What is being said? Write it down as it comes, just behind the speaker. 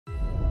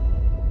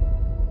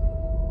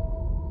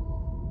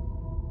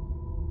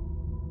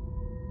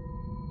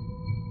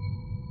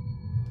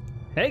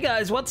Hey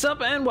guys, what's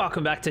up and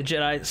welcome back to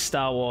Jedi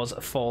Star Wars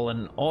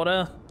Fallen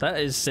Order. That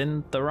is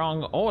in the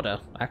wrong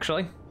order,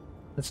 actually.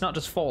 It's not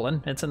just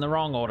Fallen, it's in the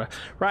wrong order.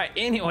 Right,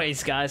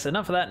 anyways guys,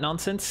 enough of that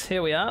nonsense.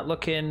 Here we are,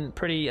 looking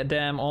pretty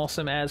damn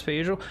awesome as per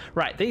usual.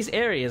 Right, these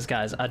areas,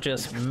 guys, are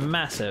just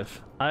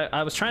massive.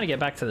 I was trying to get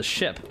back to the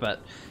ship,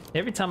 but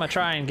every time I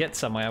try and get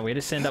somewhere, we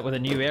just end up with a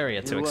new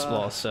area to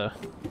explore, so...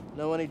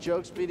 Know any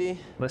jokes, BD?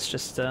 Let's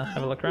just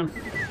have a look around.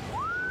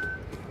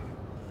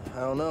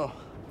 I don't know.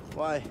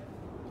 Why?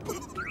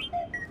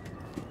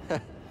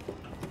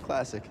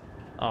 Classic.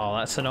 Oh,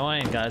 that's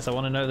annoying, guys. I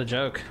want to know the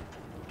joke.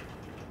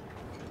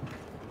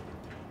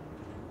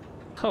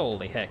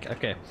 Holy heck,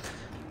 okay.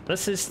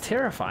 This is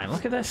terrifying.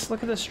 Look at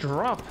this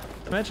drop.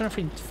 Imagine if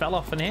he fell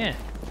off in here.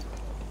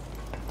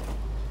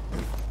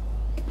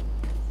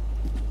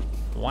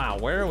 Wow,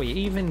 where are we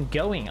even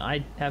going?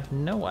 I have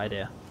no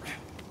idea.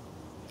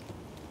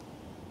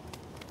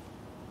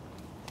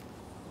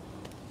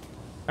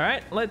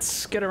 Alright,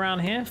 let's get around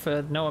here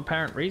for no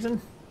apparent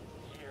reason.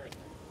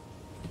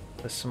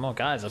 There's some more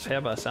guys up here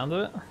by the sound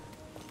of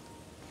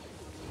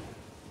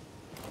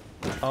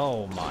it.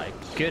 Oh my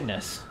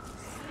goodness.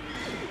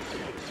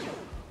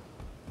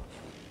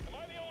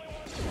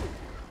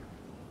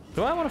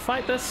 Do I want to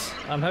fight this?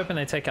 I'm hoping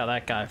they take out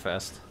that guy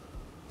first.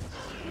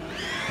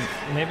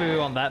 Maybe we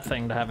want that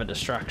thing to have a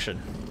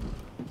distraction.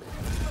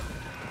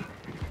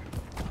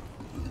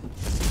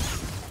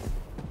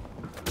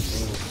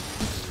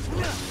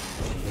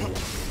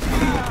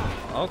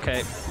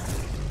 Okay.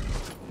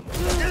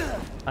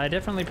 I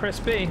definitely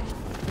pressed B.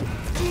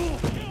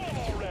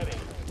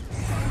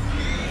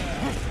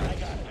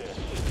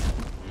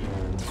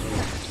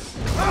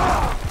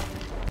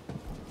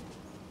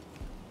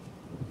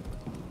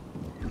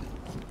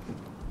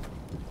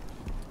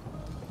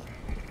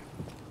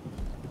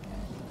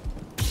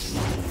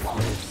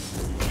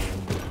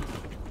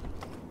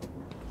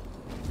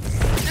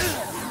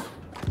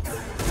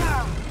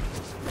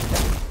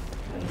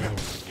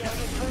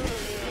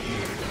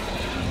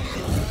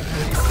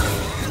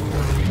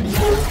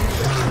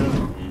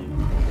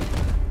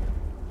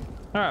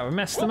 Alright, we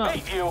messed them up.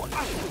 Taking aim.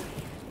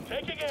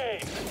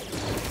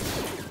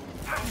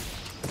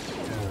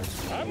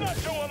 I'm not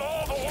doing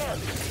all the work.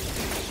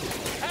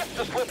 Has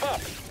to slip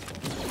up.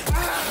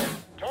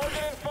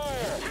 Target and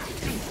fire.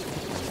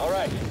 All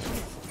right.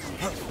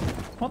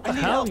 What the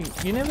hell?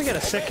 You never get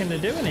a second to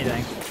do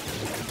anything.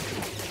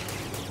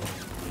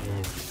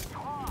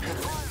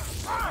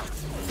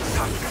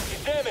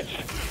 He's damaged.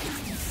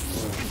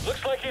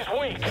 Looks like he's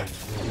weak.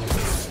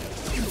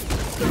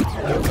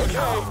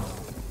 Okay.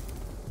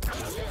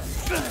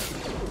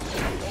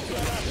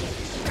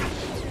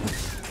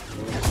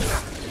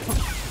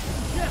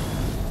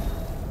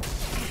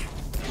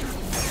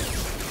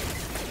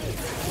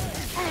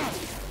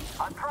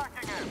 I'm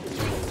tracking him.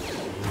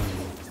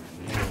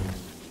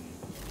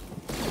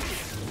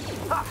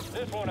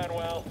 This won't end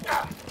well.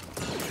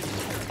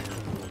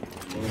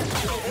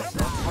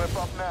 Flip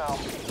up now.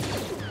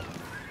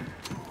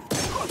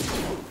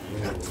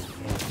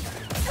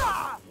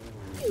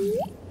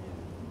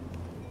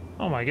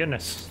 Oh my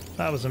goodness,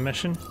 that was a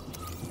mission.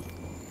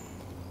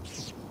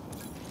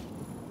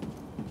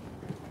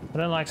 I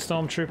don't like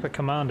Stormtrooper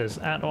commanders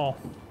at all.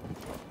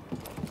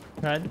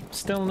 Right,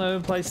 still no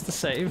place to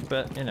save,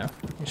 but you know,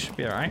 you should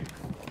be alright.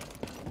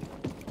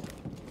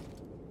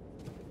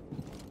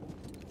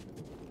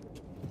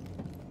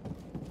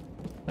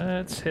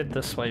 Let's head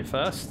this way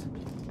first.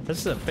 This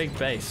is a big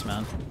base,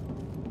 man.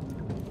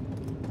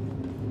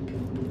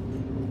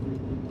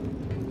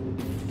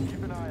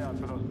 Keep an eye out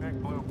for those big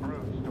blue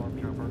brutes,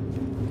 Stormtrooper.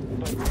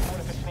 But what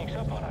if it sneaks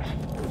up on us?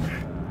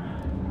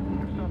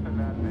 If something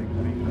that big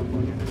sneaks up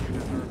on you, then you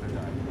deserve to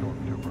die,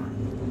 Stormtrooper.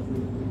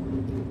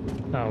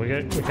 No, we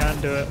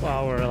can't do it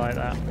while we're like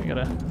that. We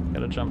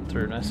gotta jump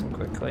through nice and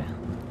quickly.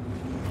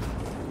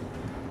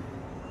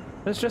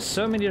 There's just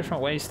so many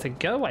different ways to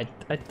go. I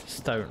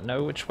just don't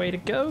know which way to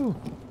go.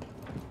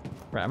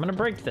 Right, I'm gonna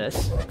break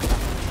this.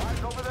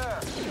 Eyes over there.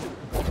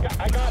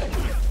 I got it.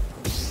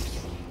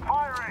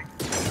 Firing.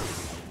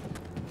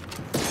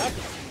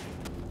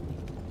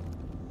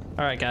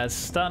 All right, guys,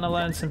 starting to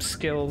learn some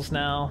skills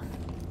now.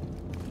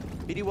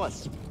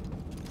 BD1.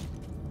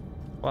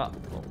 What?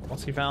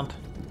 What's he found?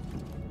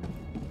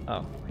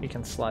 Oh, he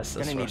can slice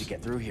this. Gonna need to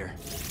get through here.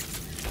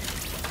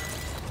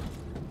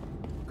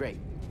 Great.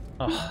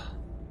 Oh.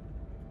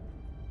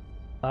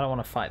 I don't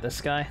want to fight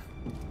this guy.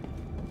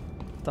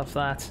 Stuff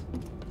that.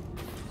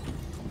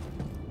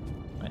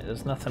 Wait,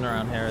 there's nothing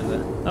around here, is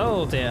there?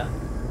 Oh dear.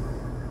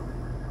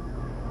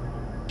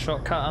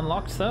 Shortcut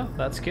unlocked though,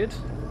 that's good.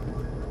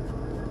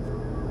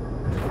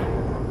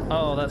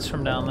 Oh, that's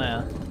from down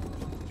there.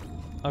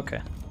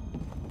 Okay.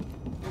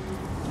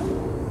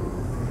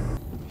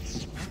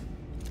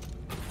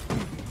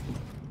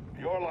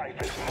 Your life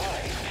is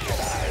mine,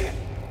 Jedi.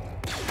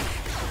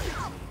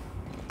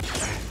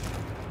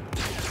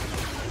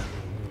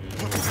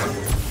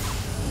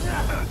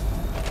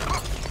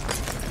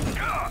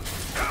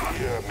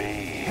 Hear me.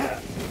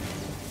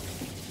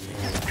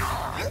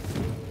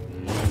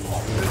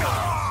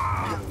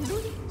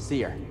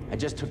 see her. I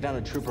just took down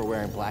a trooper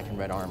wearing black and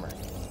red armor.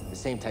 The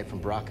same type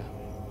from Braca.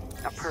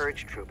 A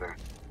purge trooper.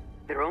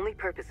 Their only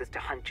purpose is to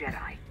hunt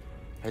Jedi.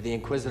 Are the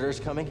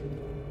Inquisitors coming?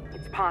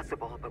 It's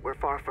possible, but we're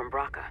far from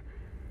Braca.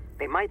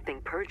 They might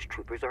think purge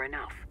troopers are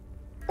enough.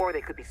 Or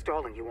they could be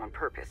stalling you on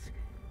purpose.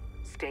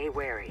 Stay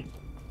wary.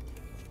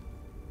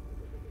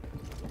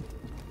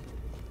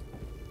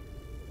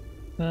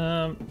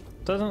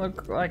 Doesn't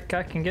look like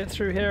I can get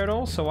through here at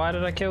all, so why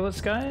did I kill this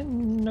guy?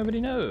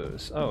 Nobody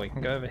knows. Oh, we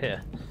can go over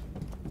here.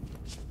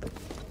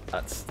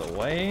 That's the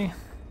way.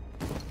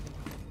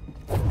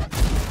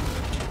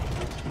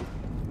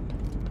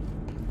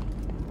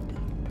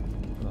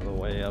 Another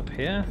way up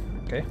here.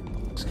 Okay,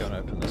 let's go and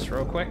open this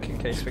real quick in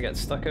case we get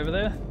stuck over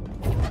there.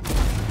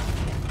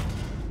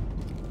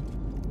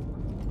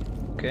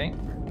 Okay.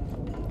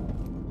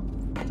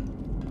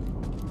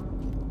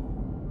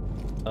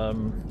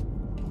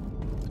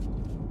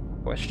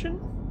 Question?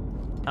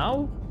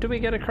 How do we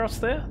get across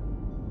there?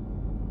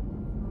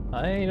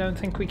 I don't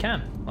think we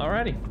can.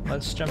 Alrighty,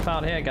 let's jump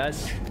out here,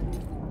 guys.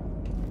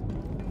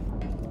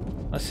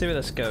 Let's see where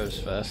this goes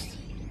first.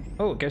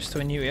 Oh, it goes to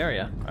a new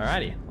area.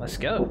 Alrighty, let's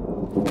go.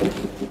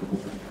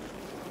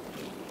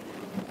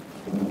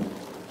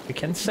 We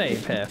can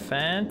save here.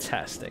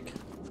 Fantastic.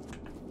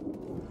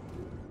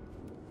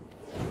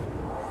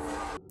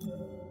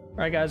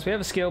 Alright guys, we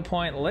have a skill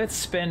point. Let's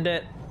spend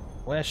it.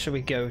 Where should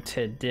we go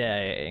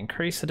today?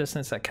 Increase the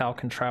distance that Cal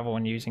can travel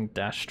when using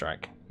dash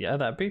strike. Yeah,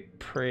 that'd be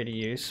pretty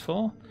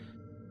useful.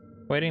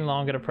 Waiting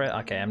longer to press.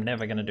 Okay, I'm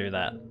never gonna do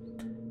that.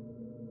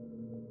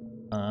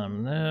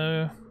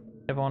 No.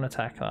 Everyone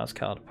attack allows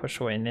Cal to push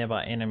away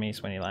nearby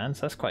enemies when he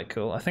lands. That's quite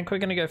cool. I think we're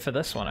gonna go for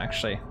this one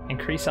actually.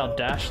 Increase our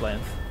dash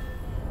length.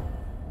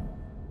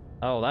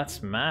 Oh,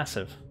 that's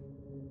massive.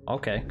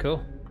 Okay,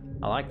 cool.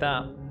 I like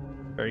that.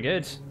 Very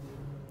good.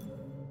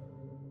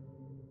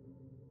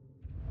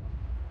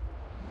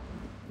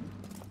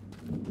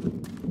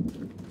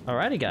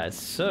 Alrighty guys,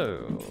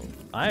 so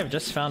I have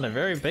just found a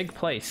very big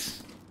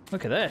place.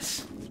 Look at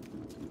this.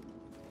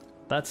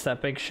 That's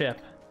that big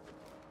ship.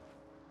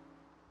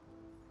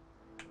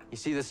 You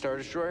see the Star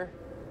Destroyer?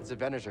 It's a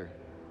Venator.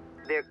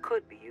 There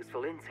could be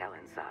useful intel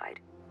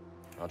inside.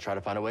 I'll try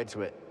to find a way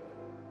to it.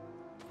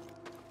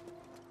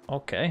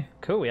 Okay,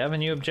 cool. We have a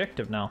new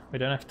objective now. We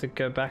don't have to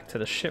go back to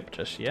the ship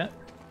just yet.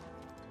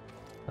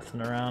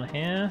 Nothing around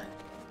here.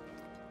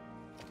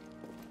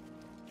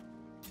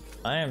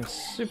 I am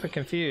super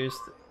confused.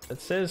 It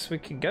says we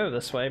can go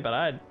this way, but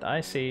I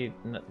see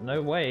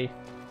no way.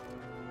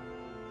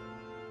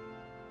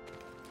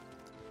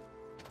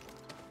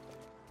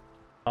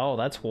 Oh,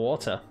 that's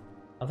water.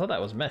 I thought that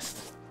was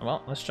mist.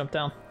 Well, let's jump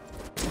down.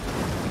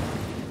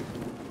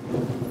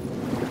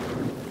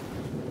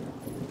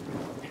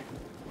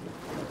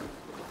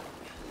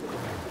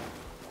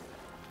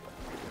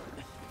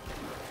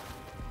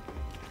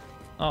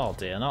 Oh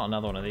dear, not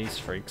another one of these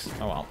freaks.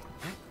 Oh well.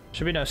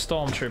 Should be no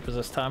stormtroopers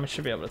this time. We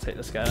should be able to take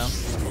this guy down.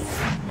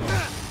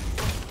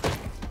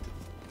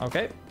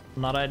 Okay,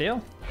 not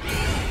ideal.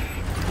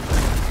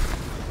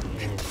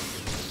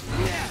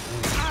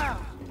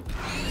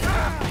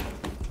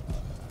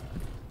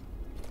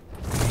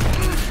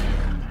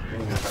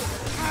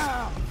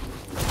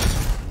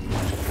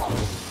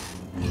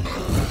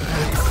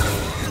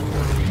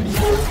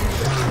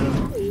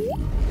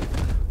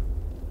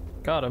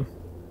 Got him.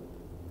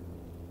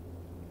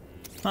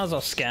 Might as well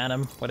scan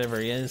him, whatever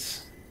he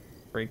is.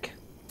 Freak.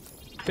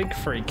 Big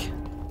freak.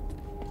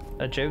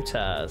 A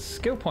Jotaz.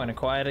 Skill point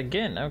acquired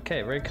again.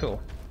 Okay, very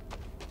cool.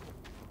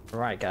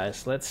 Right,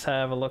 guys, let's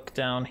have a look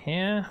down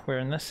here. We're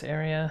in this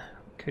area.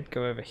 Could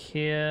go over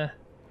here.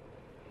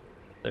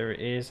 There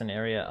is an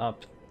area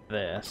up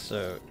there,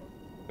 so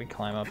if we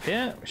climb up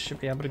here, we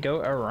should be able to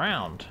go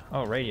around.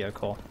 Oh, radio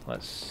call.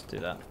 Let's do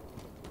that.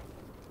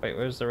 Wait,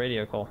 where's the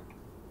radio call?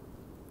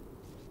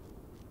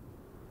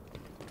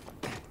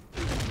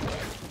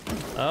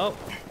 Oh,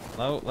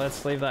 oh,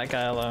 let's leave that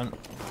guy alone.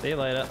 See you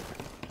later.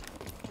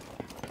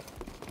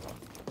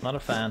 Not a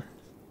fan.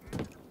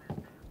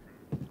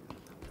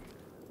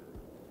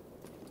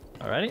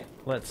 Alrighty,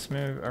 let's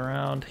move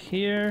around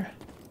here.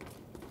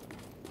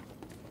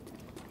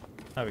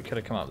 Oh, we could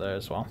have come up there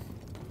as well.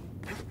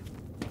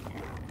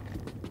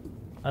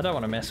 I don't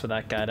want to mess with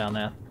that guy down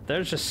there.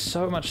 There's just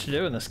so much to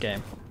do in this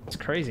game. It's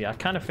crazy. I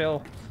kind of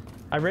feel...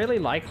 I really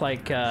like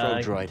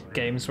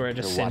games where it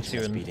just sends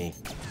you and...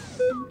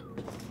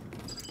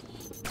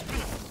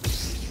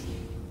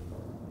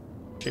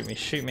 Shoot me,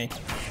 shoot me.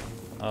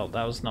 Oh,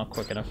 that was not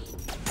quick enough.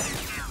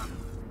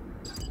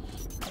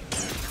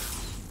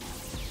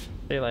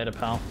 See you later,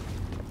 pal.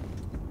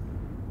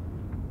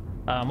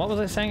 What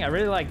was I saying? I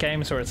really like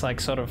games where it's like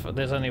sort of,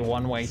 there's only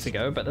one way to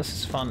go, but this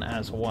is fun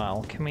as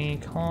well. Can we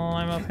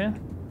climb up here?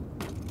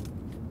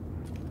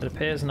 It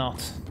appears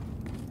not.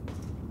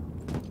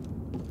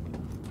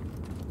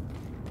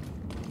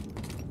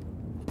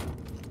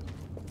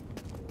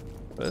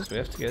 Suppose we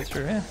have to go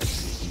through here.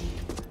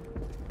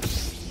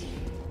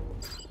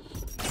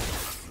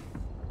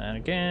 And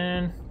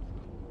again.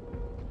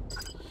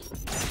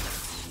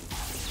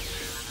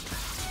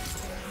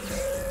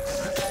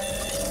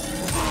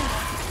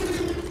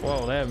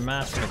 Whoa, they have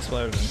massive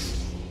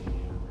explosions.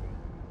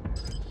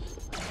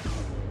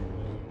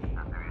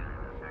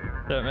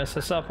 Don't mess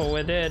us up or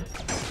we're dead.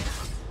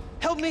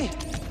 Help me!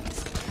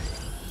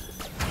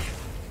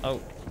 Oh,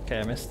 okay,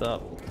 I messed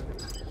up.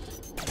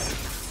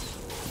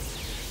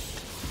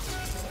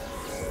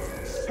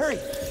 Hurry!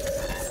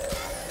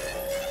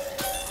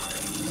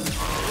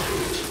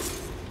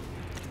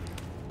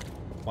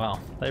 Wow,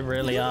 they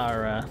really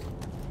are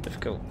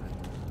difficult.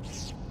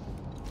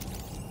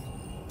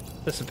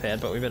 Disappeared,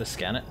 but we better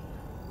scan it.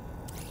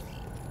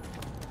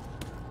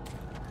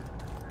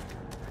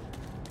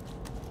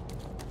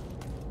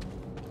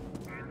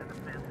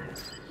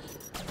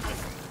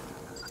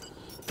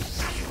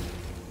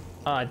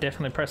 Oh, I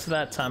definitely pressed it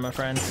that time, my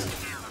friends.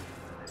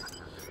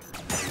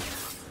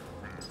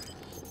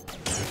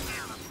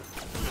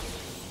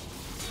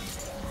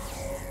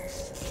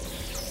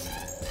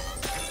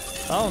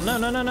 Oh, no,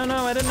 no, no, no,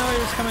 no, I didn't know he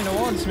was coming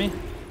towards me.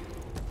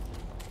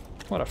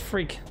 What a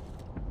freak.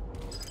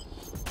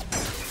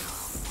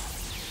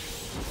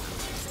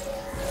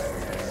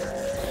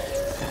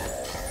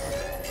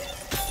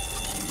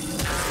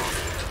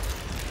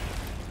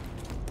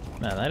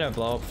 Man, they don't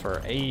blow up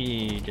for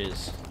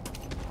ages.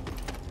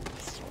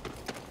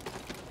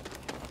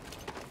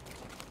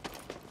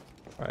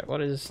 Alright,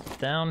 what is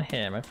down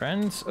here, my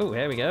friends? Oh,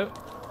 here we go.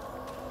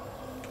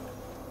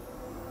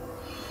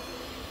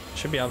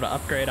 Should be able to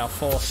upgrade our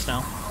force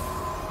now.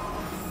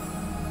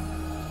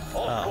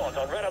 All squads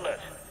on red alert.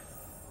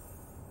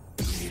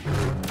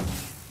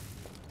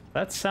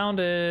 That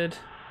sounded...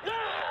 The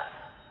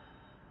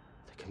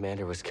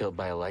commander was killed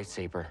by a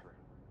lightsaber.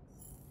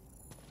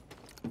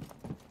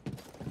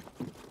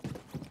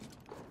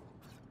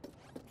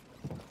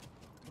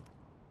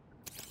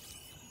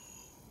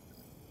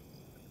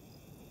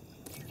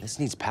 This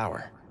needs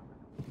power.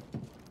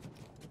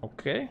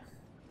 Okay.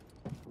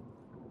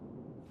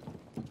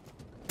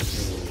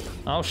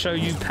 I'll show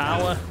you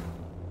power.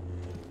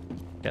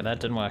 Yeah, that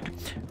didn't work.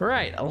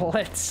 Right,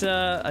 let's,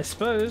 I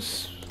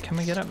suppose... Can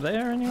we get up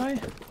there anyway?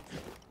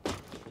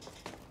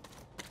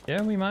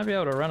 Yeah, we might be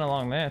able to run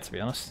along there, to be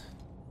honest.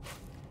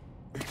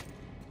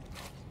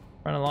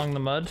 Run along the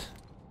mud.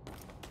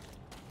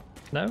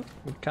 No,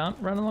 we can't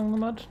run along the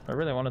mud? I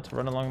really wanted to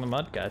run along the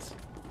mud, guys.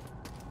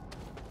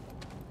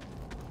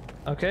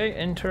 Okay,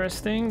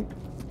 interesting.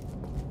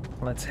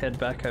 Let's head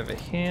back over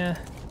here.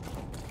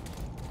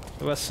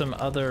 There were some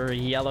other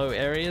yellow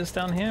areas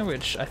down here,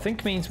 which I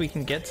think means we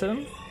can get to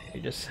them. We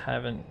just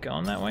haven't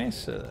gone that way,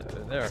 so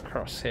they're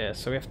across here.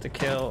 So we have to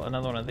kill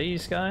another one of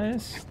these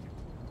guys,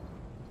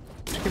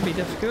 which could be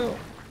difficult.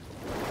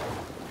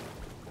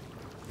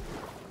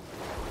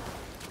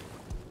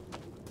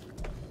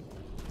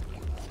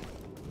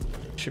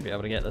 Should be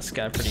able to get this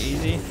guy pretty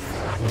easy.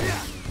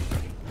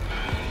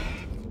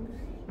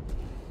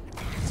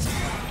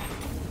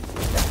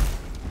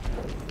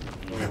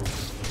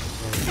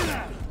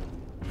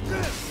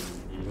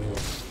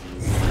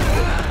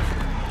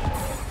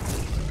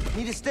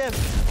 Need a stem.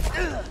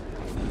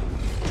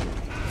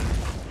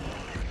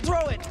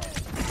 Throw it.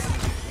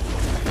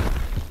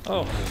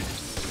 Oh.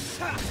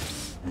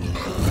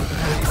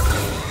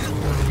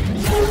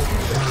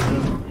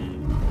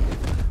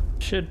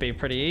 Should be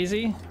pretty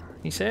easy,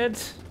 he said.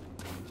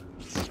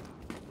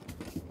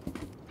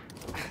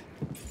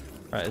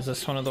 Right, is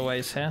this one of the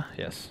ways here?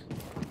 Yes.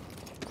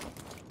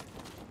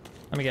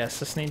 Let me guess,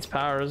 this needs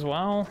power as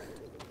well.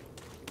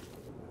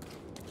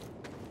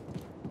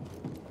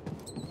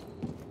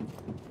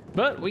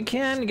 But we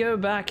can go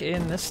back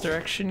in this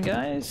direction,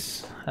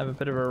 guys. Have a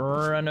bit of a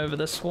run over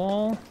this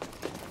wall.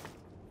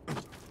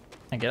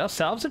 And get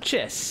ourselves a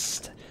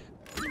chest.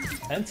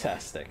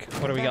 Fantastic.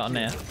 What do we got in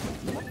there?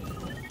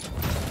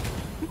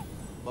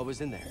 What was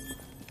in there?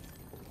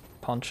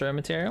 Poncho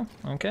material?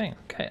 Okay,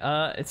 okay.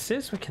 It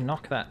says we can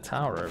knock that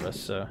tower over,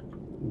 so...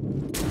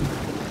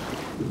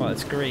 Well,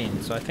 it's green,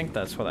 so I think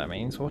that's what that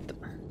means. What the...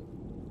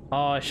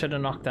 Oh, I should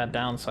have knocked that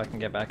down so I can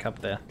get back up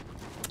there.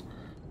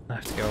 I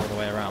have to go all the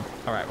way around.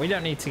 Alright, we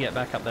don't need to get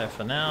back up there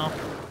for now.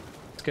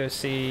 Let's go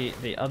see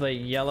the other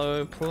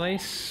yellow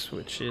place,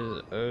 which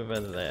is over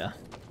there.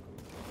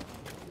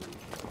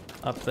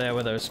 Up there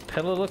where those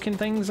pillar-looking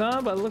things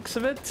are, by the looks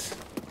of it.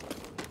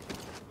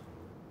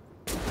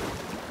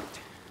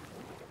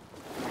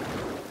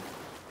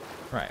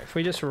 Right, if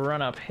we just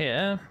run up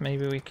here,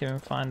 maybe we can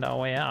find our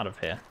way out of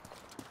here.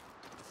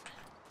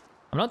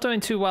 I'm not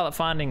doing too well at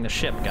finding the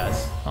ship,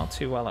 guys. Not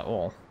too well at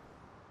all.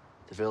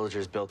 The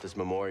villagers built this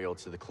memorial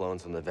to the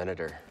clones on the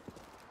Venator.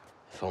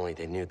 If only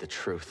they knew the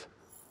truth.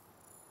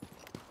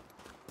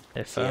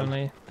 If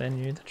only they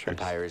knew the truth.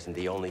 Empire isn't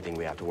the only thing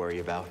we have to worry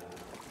about.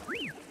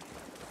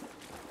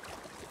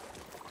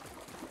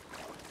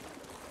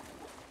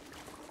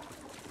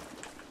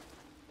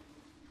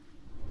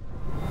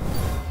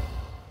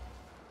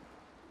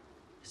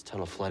 This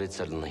tunnel flooded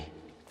suddenly.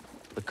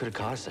 What could have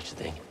caused such a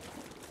thing?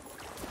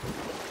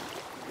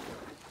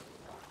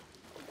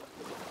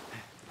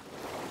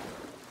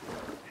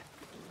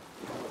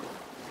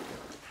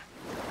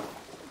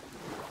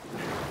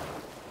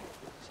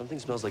 Something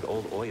smells like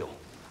old oil.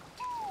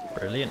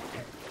 Brilliant.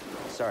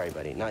 So Sorry,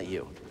 buddy, not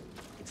you.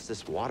 It's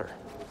this water.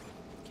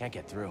 Can't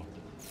get through.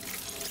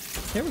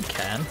 Here we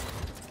can.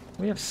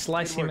 We have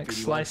Slicey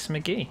McSlice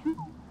McGee.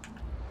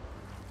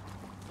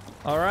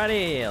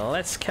 Alrighty,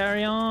 let's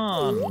carry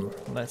on.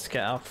 Let's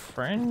get our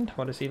friend.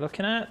 What is he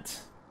looking at?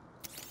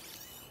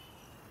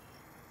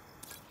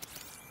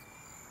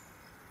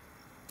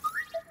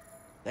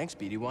 Thanks,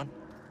 BD1.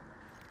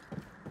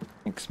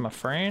 Thanks, my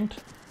friend.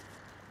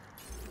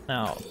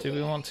 Now, do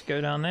we want to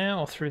go down there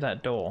or through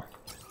that door?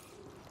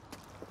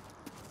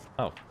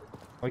 Oh,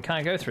 we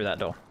can't go through that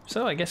door.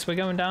 So I guess we're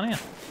going down here.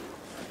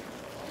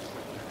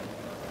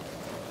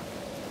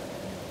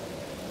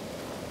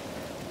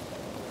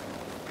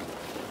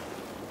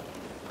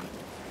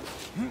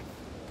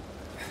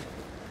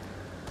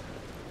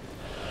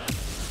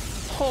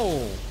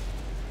 Oh!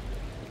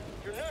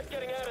 You're not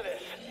getting out of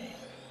this.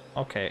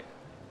 Okay.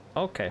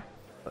 Okay.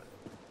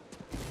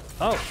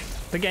 Oh!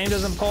 The game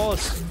doesn't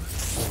pause!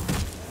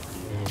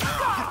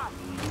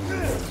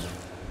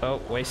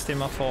 Oh, wasting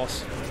my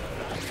force.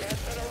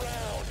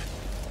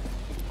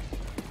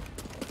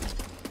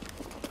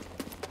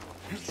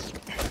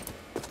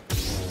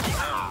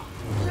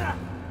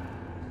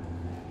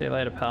 See you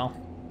later, pal.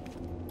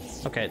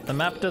 Okay, the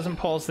map doesn't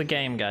pause the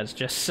game, guys,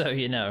 just so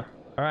you know.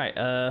 Alright,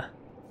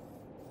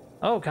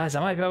 oh, guys, I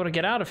might be able to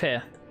get out of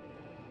here.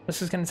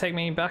 This is going to take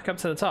me back up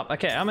to the top.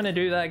 Okay, I'm going to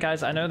do that,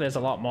 guys. I know there's a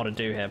lot more to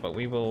do here, but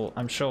we will...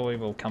 I'm sure we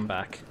will come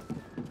back.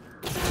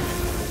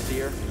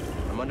 Seer,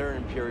 I'm under an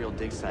Imperial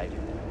dig site.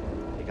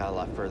 They got a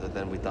lot further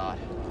than we thought.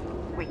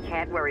 We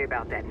can't worry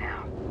about that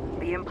now.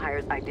 The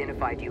Empire's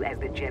identified you as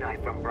the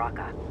Jedi from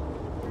Braca.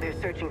 They're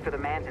searching for the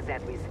Mantis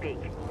as we speak.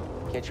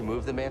 Can't you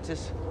move the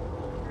Mantis?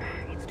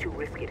 It's too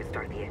risky to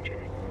start the engine.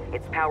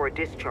 Its power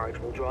discharge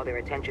will draw their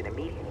attention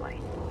immediately.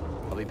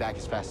 I'll be back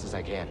as fast as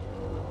I can.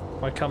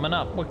 We're coming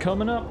up. We're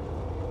coming up.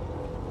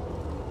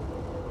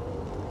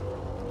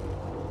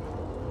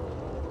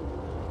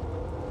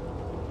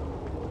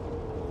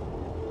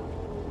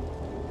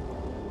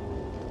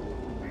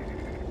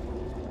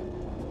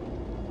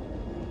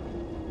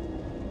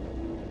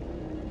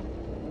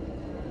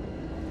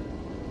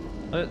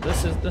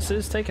 This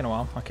is taking a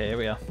while. Okay, here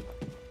we are.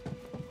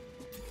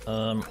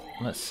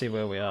 Let's see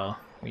where we are.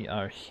 We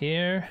are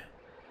here.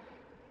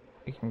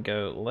 We can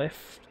go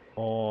left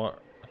or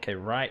okay,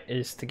 right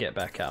is to get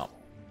back out.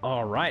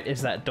 Oh, right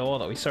is that door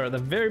that we saw at the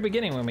very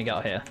beginning when we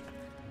got here.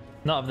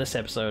 Not of this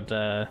episode,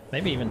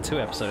 maybe even 2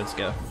 episodes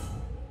ago.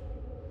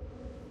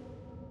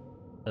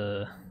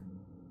 So,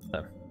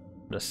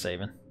 just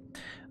saving.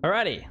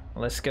 Alrighty,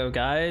 let's go,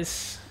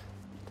 guys.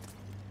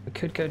 We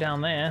could go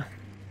down there.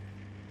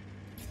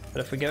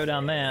 But if we go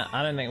down there,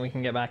 I don't think we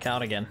can get back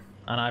out again.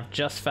 And I've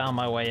just found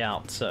my way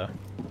out, so...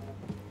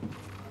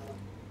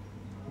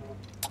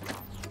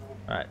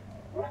 Alright.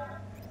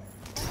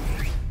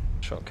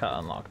 Shortcut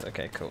unlocked.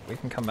 Okay, cool. We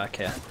can come back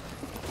here.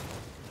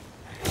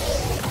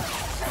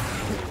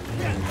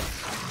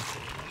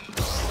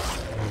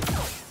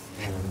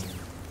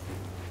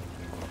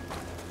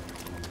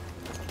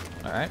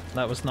 Alright,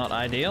 that was not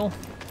ideal.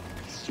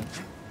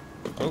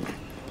 Oh.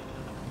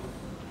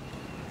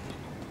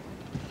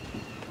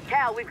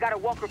 Cal, we've got a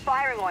walker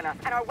firing on us,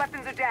 and our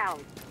weapons are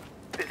down.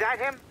 Is that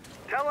him?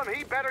 Tell him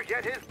he better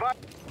get his butt.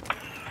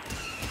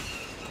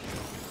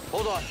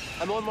 Hold on,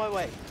 I'm on my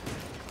way.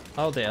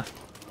 Oh dear.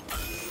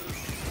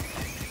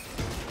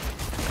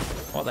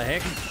 What the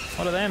heck?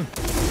 What are them?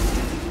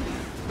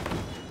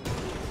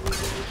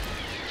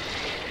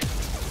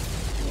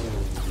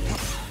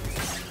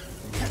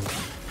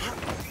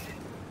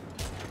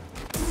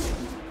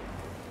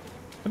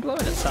 It's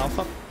blowing itself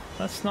up.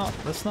 That's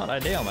not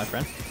ideal, my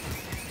friend.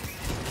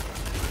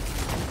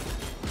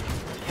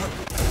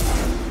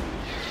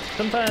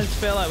 Sometimes I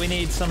feel like we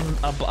need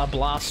a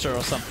blaster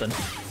or something.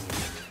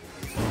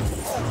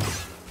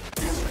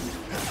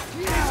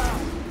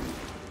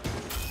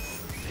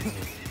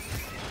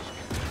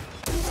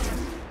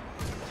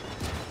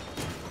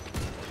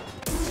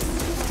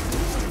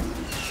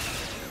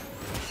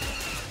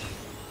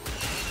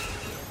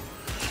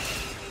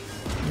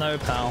 No,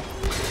 pal.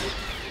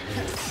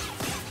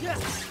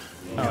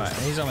 Alright,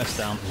 he's almost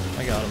down.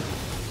 I got him.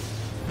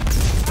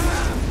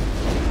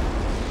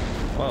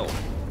 Whoa.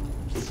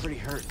 He's pretty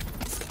hurt.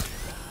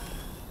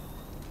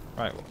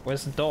 Right,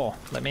 where's the door?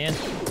 Let me in.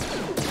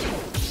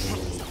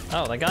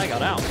 Oh, the guy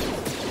got out.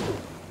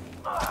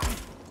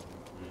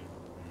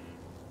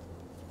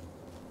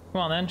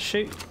 Come on then,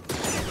 shoot.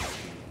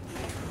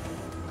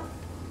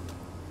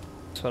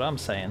 That's what I'm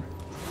saying.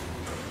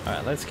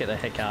 Alright, let's get the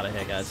heck out of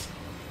here, guys.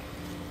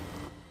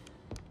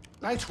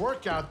 Nice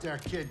work out there,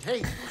 kid. Hey,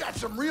 you got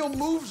some real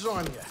moves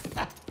on you.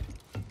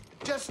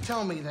 Just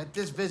tell me that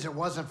this visit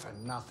wasn't for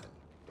nothing.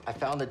 I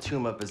found the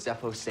tomb of a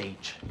Zepho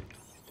sage.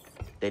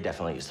 They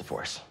definitely used the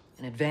Force.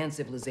 An advanced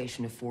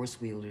civilization of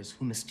Force wielders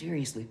who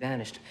mysteriously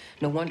vanished.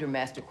 No wonder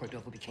Master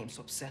Cordova became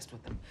so obsessed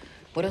with them.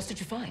 What else did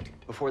you find?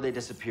 Before they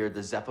disappeared,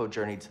 the Zepho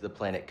journeyed to the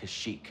planet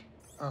Kashyyyk.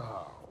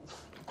 Oh.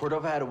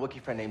 Cordova had a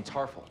Wookiee friend named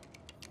Tarful.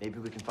 Maybe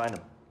we can find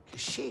him.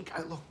 Sheik,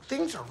 look,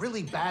 things are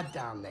really bad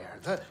down there.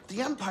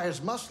 The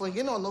Empire's muscling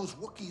in on those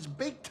Wookiees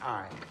big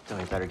time. Then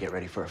we better get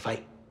ready for a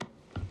fight.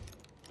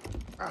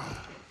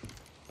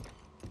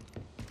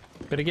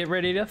 Better get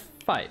ready to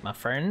fight, my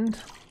friend.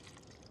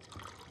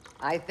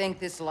 I think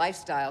this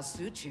lifestyle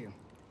suits you.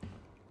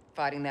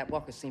 Fighting that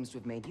walker seems to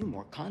have made you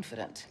more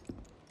confident.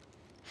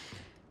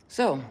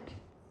 So,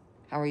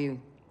 how are you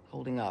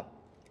holding up?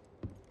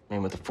 I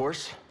mean, with the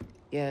Force?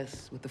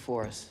 Yes, with the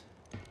Force.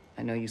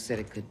 I know you said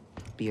it could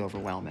be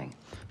overwhelming.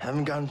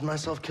 Haven't gotten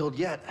myself killed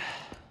yet.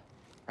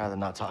 Rather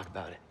not talk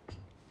about it.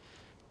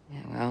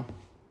 Yeah, well,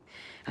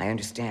 I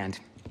understand.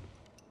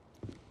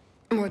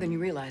 More than you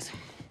realize.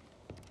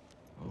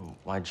 Oh,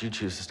 why'd you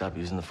choose to stop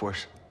using the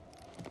Force?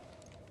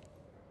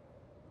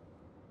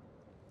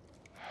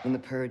 When the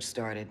Purge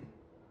started,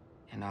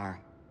 and our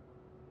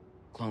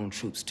clone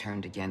troops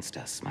turned against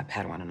us, my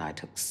Padawan and I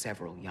took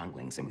several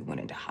younglings and we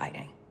went into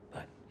hiding.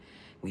 But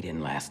we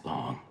didn't last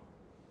long.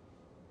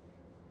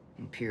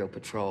 Imperial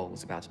Patrol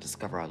was about to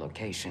discover our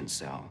location,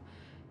 so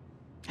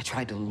I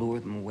tried to lure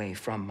them away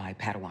from my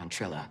Padawan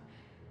Trilla.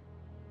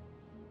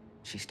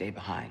 She stayed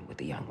behind with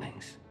the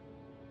younglings,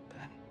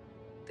 but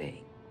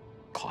they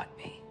caught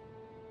me.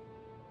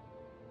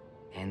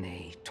 And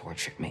they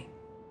tortured me.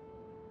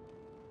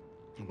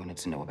 They wanted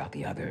to know about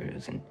the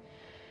others and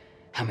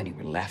how many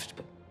were left,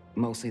 but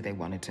mostly they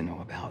wanted to know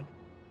about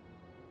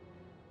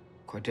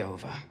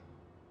Cordova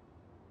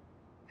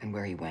and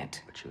where he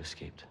went. But you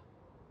escaped.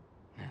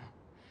 Yeah.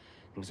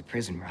 It was a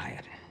prison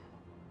riot.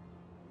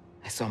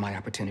 I saw my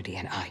opportunity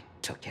and I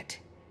took it.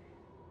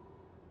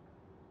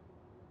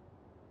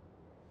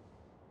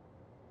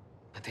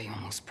 But they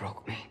almost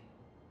broke me.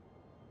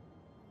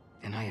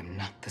 And I am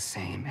not the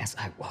same as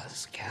I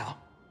was, Cal.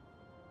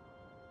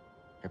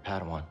 Your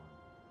Padawan.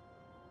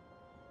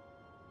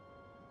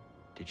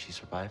 Did she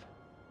survive?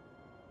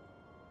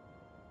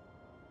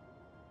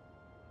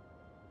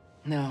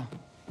 No.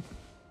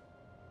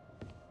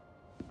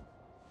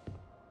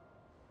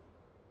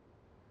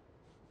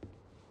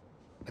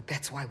 But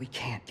that's why we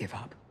can't give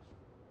up.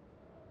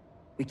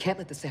 We can't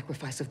let the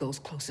sacrifice of those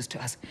closest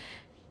to us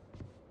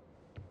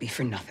be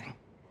for nothing.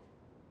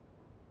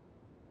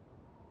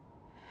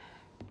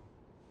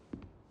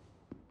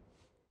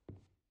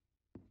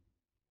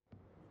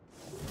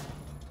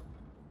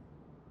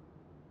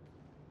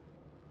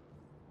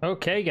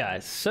 Okay,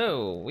 guys,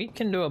 so we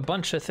can do a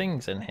bunch of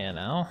things in here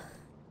now.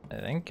 I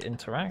think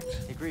interact.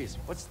 Hey, Grease,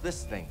 what's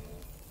this thing?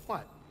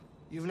 What?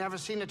 You've never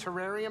seen a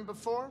terrarium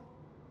before?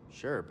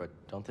 Sure, but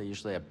don't they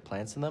usually have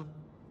plants in them?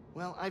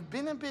 Well, I've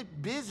been a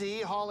bit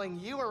busy hauling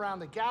you around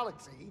the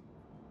galaxy.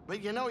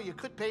 But you know, you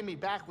could pay me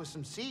back with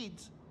some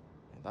seeds.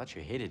 I thought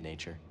you hated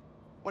nature.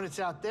 When it's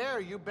out there,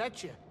 you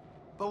betcha.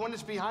 But when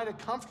it's behind a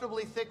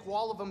comfortably thick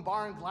wall of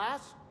embarring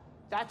glass,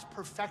 that's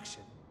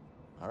perfection.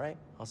 All right,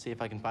 I'll see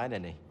if I can find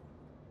any.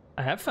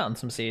 I have found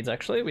some seeds,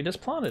 actually. We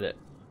just planted it.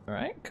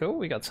 Alright, cool.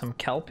 We got some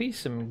kelpie,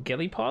 some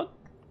gillypod.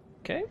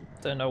 Okay,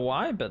 don't know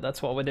why, but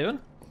that's what we're doing.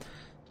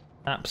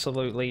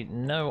 Absolutely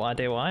no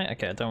idea why.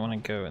 Okay, I don't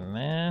want to go in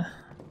there.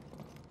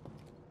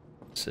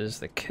 This is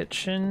the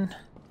kitchen.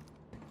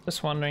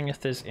 Just wondering if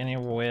there's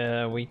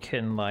anywhere we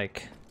can,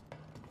 like...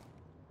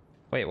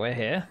 Wait, we're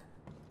here?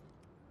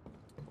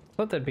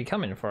 Thought they'd be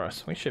coming for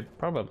us. We should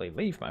probably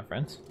leave, my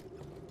friends.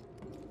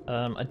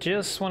 I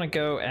just want to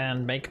go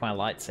and make my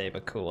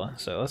lightsaber cooler,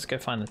 so let's go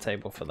find the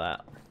table for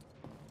that.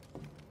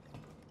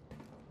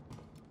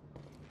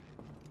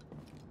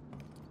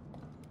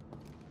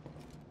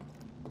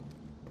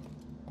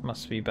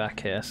 Must be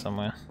back here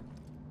somewhere.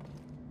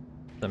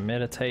 The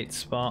meditate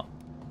spot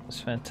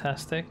is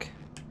fantastic.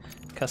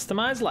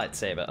 Customized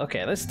lightsaber.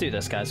 Okay, let's do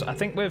this, guys. I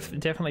think we've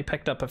definitely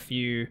picked up a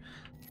few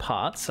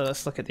parts, so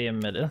let's look at the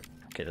emitter.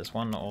 Okay, there's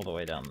one all the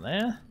way down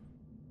there.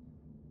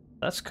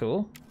 That's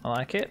cool. I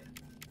like it.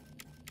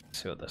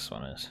 Let's see what this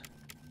one is.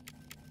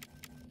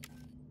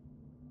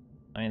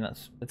 I mean,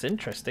 it's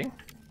interesting.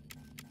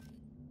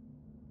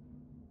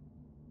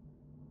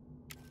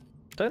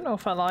 Don't know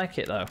if I like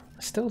it though.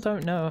 I still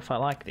don't know if I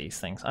like these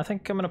things. I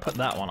think I'm gonna put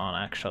that one on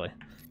actually.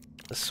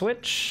 The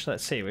switch,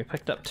 let's see, we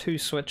picked up 2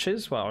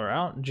 switches while we're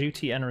out.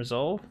 Duty and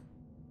resolve.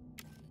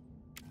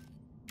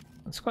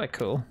 That's quite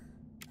cool.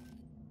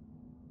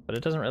 But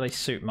it doesn't really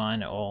suit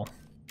mine at all.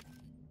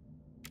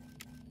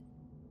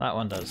 That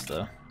one does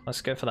though.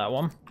 Let's go for that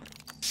one.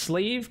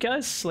 Sleeve,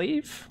 guys,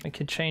 sleeve. We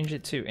could change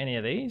it to any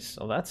of these.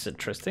 Oh, that's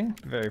interesting.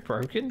 Very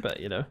broken, but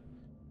you know.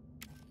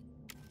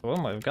 The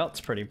one we've got's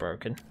pretty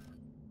broken.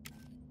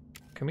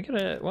 Can we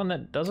get one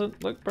that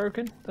doesn't look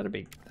broken? That'd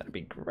be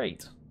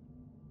great.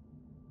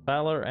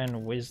 Valor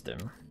and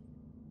wisdom.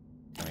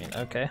 I mean,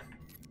 okay.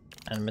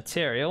 And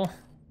material.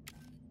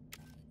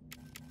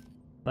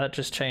 That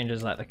just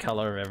changes like the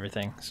color of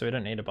everything, so we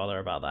don't need to bother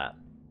about that.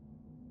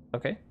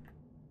 Okay.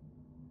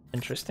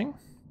 Interesting.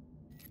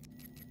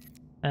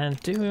 And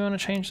do we want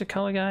to change the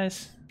color,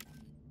 guys?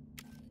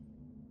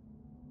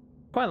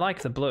 Quite like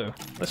the blue.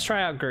 Let's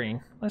try out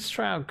green. Let's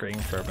try out green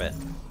for a bit.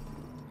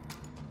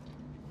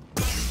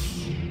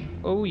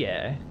 Oh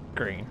yeah,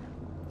 green.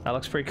 That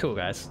looks pretty cool,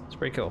 guys. It's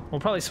pretty cool. We'll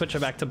probably switch it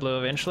back to blue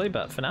eventually,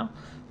 but for now,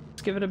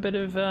 let's give it a bit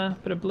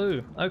of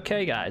blue.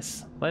 Okay,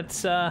 guys,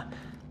 let's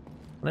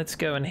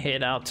go and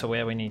head out to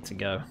where we need to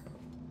go.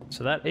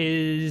 So that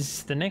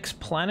is the next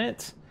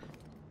planet.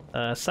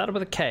 Started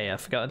with a K. I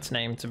forgot its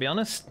name, to be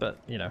honest,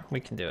 but you know, we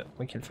can do it.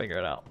 We can figure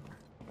it out.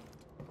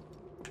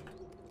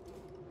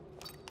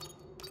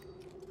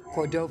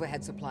 Cordova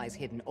had supplies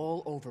hidden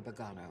all over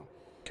Bogano.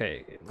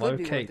 Okay, Could be worth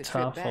locate the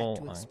trip back Tarful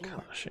to and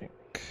explore. Kashik.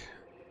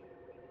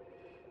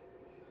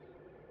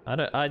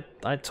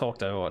 I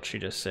talked over what she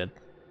just said.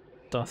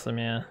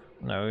 Dothamir.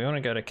 No, we want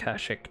to go to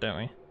Kashik, don't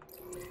we?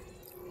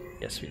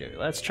 Yes, we do.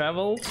 Let's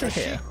travel to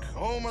here.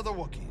 Home of the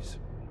Wookiees.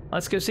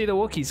 Let's go see the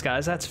Wookiees,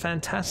 guys. That's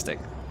fantastic.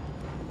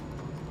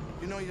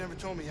 You know, you never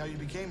told me how you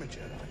became a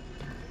Jedi.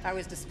 I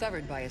was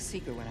discovered by a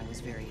Seeker when I was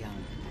very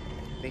young.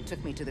 They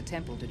took me to the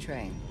temple to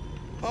train.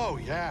 Oh,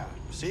 yeah.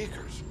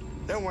 Seekers.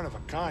 They're one of a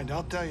kind,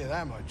 I'll tell you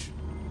that much.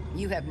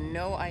 You have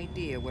no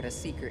idea what a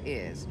Seeker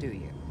is, do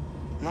you?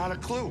 Not a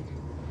clue.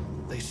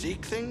 They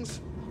seek things?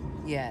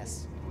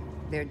 Yes.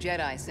 They're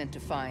Jedi sent to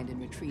find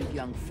and retrieve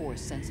young Force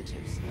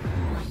sensitives.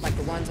 Like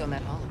the ones on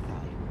that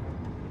holocron.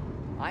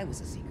 I was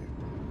a Seeker.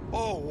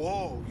 Oh,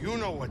 whoa, you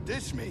know what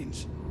this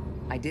means.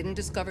 I didn't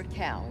discover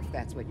Cal, if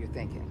that's what you're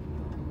thinking.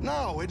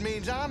 No, it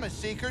means I'm a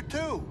Seeker,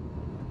 too.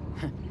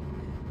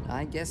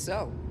 I guess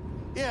so.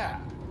 Yeah.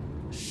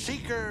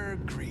 Seeker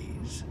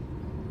Grease.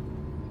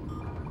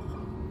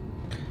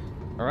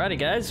 Alrighty,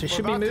 guys. We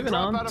should be We're about moving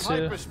drop on out of to...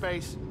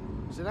 hyperspace.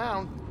 Sit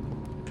down.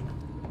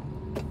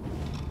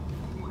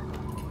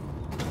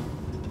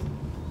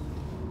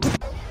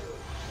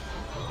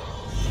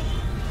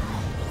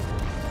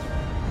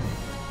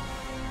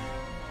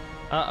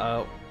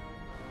 Uh-oh.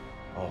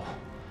 Oh,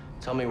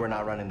 tell me we're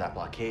not running that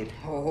blockade.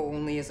 Oh,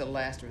 only as a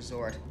last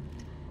resort.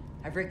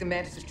 I've rigged the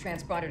Mantis'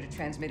 transponder to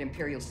transmit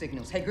Imperial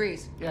signals. Hey,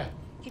 Grease. Yeah,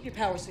 Keep your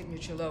power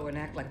signature low and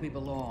act like we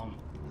belong.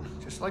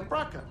 just like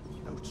Braca.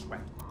 No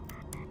sweat.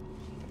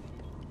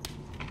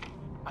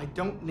 I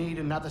don't need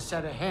another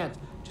set of hands.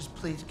 Just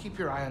please keep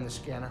your eye on the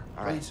scanner.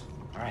 All right. Please.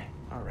 All right.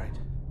 All right.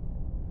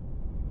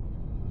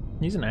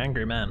 He's an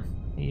angry man.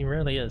 He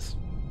really is.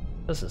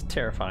 This is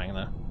terrifying,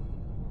 though.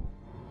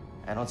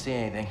 I don't see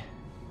anything.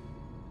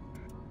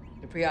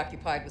 You're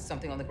preoccupied with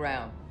something on the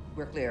ground.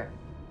 We're clear.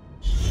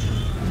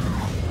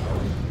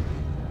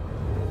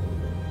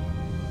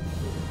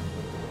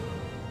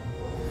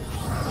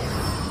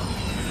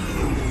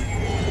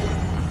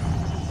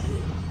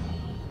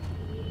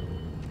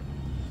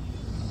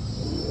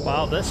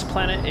 Wow, this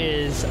planet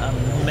is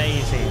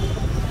amazing.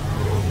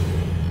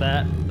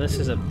 This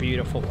is a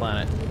beautiful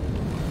planet.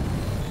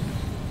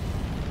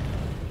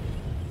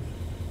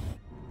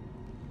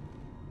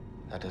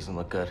 That doesn't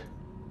look good.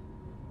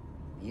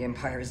 The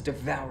Empire is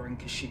devouring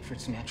Kashyyyk for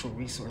its natural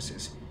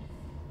resources.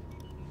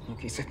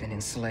 Wookiees have been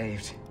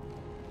enslaved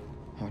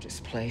or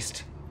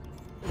displaced.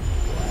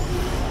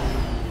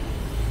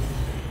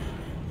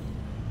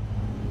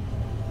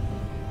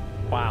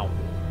 Wow.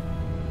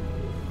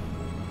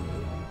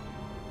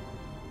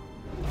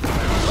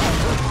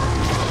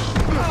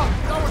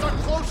 Oh, that was a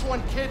close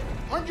one, kid.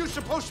 Aren't you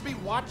supposed to be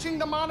watching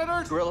the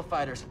monitors? Guerrilla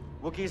fighters,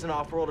 Wookiees and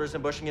off-worlders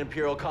ambushing an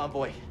Imperial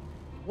convoy.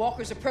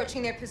 Walkers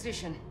approaching their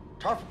position.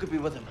 Tarful could be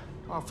with them.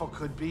 Awful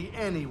could be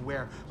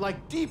anywhere.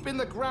 Like deep in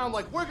the ground,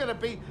 like we're gonna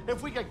be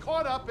if we get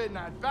caught up in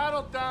that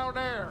battle down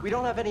there. We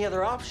don't have any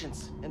other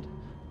options, and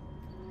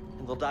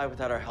they'll die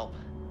without our help.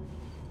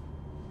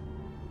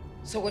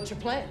 So what's your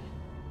plan?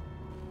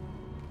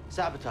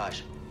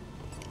 Sabotage.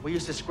 We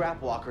used to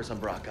scrap walkers on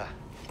Braca.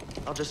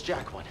 I'll just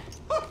jack one.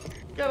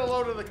 Get a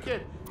load of the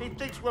kid. He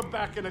thinks we're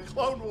back in the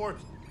Clone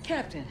Wars.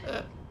 Captain,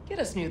 get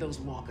us near those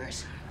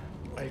walkers.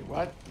 Wait,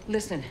 what?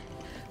 Listen,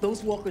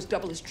 those walkers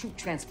double as troop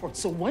transport,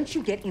 so once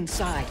you get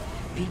inside,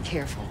 be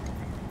careful.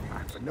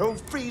 No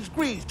freeze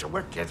grease to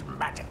work his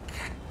magic.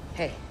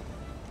 Hey,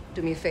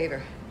 do me a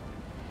favor.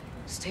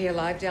 Stay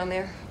alive down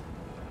there.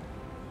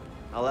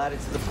 I'll add it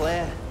to the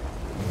plan.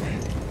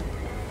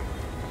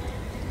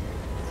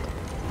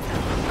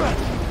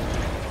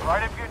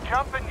 Right, if you're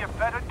jumping, you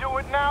better do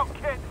it now,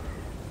 kid.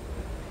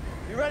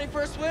 You ready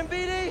for a swim,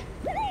 BD?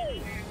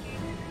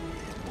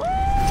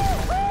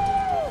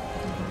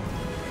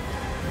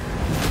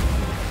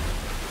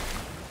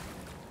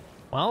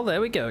 Well,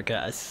 there we go,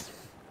 guys.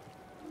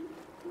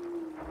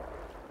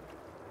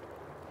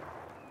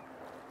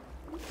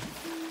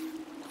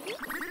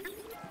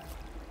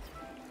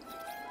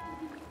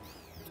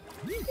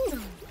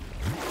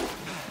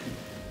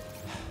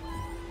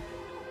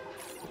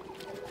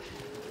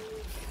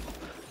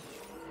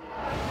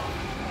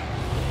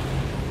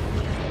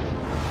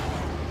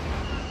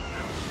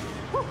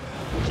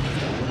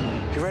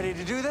 You ready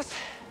to do this?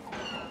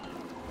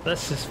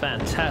 This is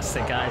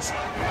fantastic, guys.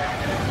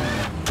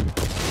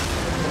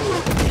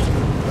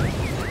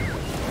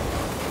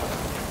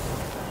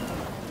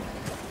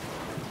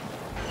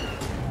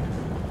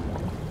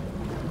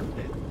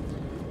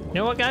 You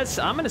know what, guys?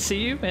 I'm going to see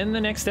you in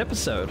the next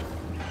episode.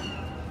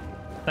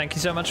 Thank you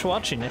so much for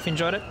watching. If you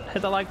enjoyed it,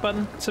 hit the like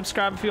button,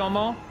 subscribe if you want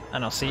more,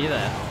 and I'll see you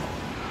there.